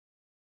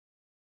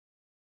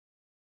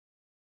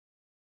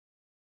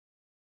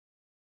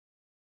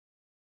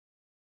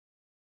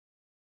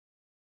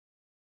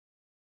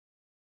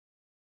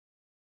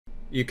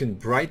You can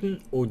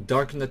brighten or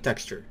darken the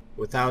texture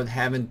without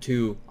having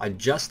to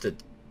adjust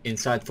it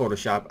inside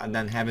Photoshop and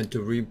then having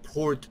to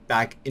report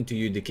back into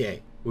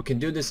UDK. We can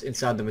do this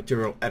inside the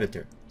material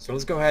editor. So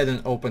let's go ahead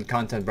and open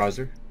Content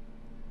Browser.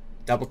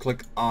 Double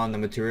click on the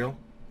material.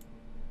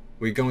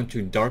 We're going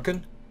to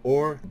darken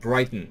or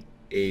brighten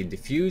a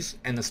diffuse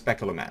and a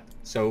specular map.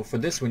 So for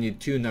this we need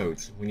two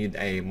nodes. We need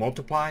a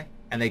multiply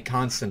and a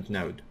constant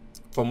node.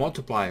 For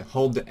multiply,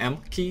 hold the M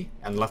key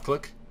and left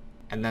click,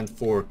 and then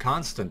for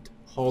constant,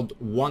 hold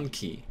 1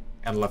 key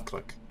and left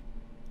click.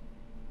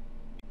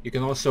 You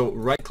can also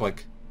right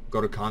click,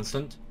 go to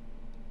constant,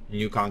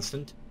 new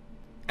constant,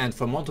 and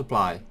for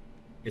multiply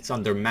it's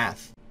under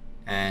math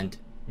and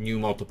new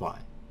multiply.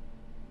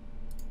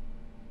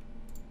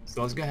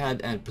 So let's go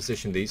ahead and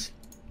position these.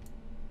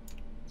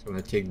 So I'm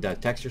going to take the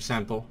texture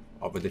sample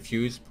of a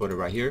diffuse, put it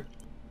right here.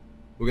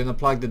 We're going to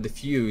plug the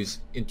diffuse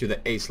into the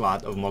A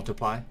slot of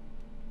multiply,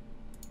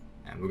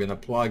 and we're going to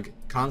plug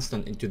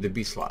constant into the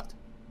B slot.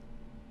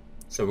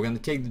 So we're going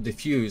to take the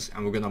diffuse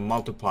and we're going to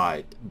multiply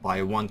it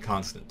by 1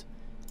 constant.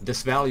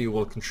 This value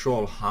will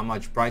control how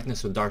much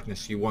brightness or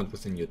darkness you want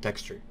within your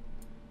texture.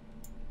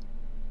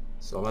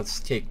 So let's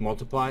take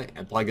multiply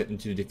and plug it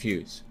into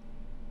diffuse.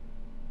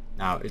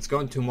 Now it's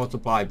going to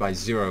multiply by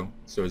 0,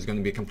 so it's going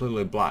to be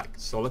completely black.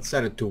 So let's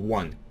set it to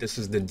 1. This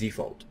is the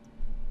default.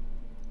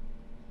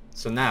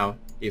 So now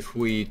if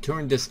we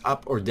turn this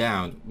up or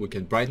down, we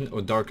can brighten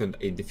or darken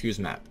a diffuse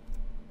map.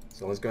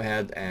 So let's go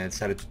ahead and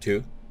set it to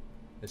 2.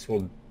 This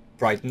will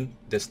brighten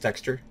this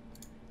texture,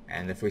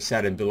 and if we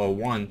set it below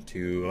 1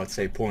 to, let's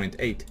say,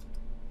 0.8,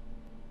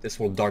 this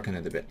will darken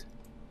it a bit.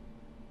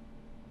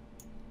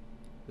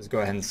 Let's go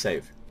ahead and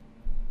save.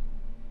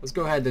 Let's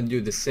go ahead and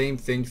do the same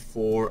thing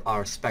for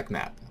our spec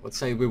map. Let's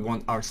say we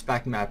want our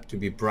spec map to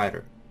be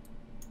brighter.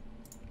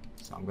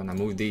 So I'm gonna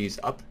move these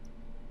up,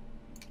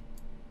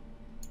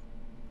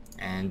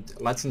 and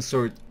let's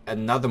insert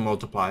another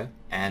multiply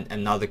and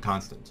another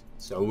constant.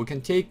 So we can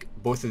take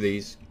both of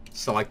these,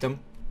 select them,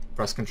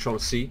 press Ctrl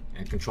C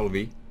and Ctrl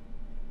V,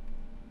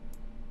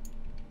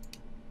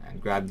 and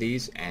grab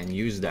these and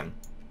use them.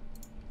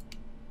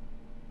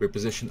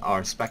 Reposition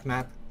our spec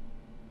map.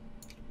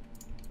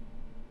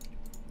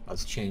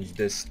 Let's change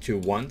this to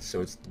 1,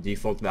 so it's the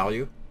default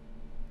value,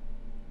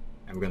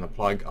 and we're going to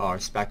plug our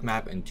spec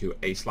map into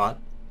A slot,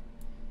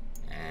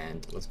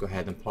 and let's go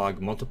ahead and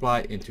plug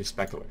multiply into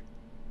specular.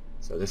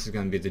 So this is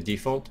going to be the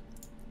default,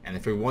 and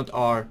if we want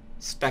our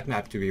spec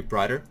map to be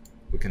brighter,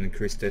 we can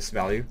increase this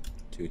value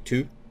to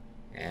 2.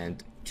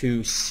 And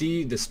to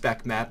see the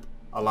spec map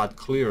a lot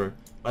clearer,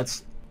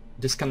 let's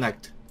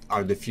disconnect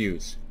our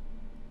diffuse,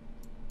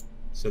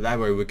 so that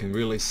way we can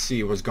really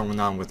see what's going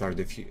on with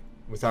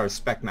our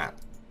spec map.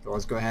 So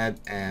let's go ahead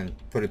and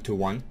put it to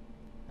 1.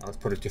 Now let's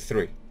put it to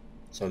 3.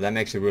 So that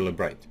makes it really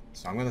bright.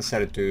 So I'm going to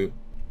set it to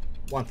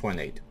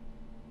 1.8.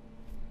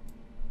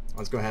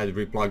 Let's go ahead and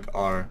replug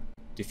our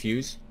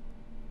diffuse,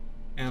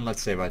 and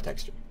let's save our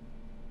texture.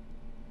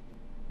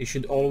 You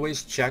should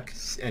always check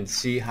and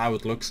see how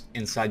it looks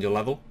inside your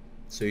level,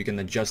 so you can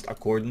adjust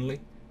accordingly.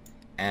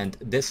 And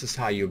this is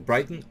how you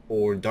brighten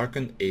or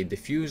darken a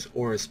diffuse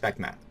or a spec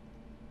map.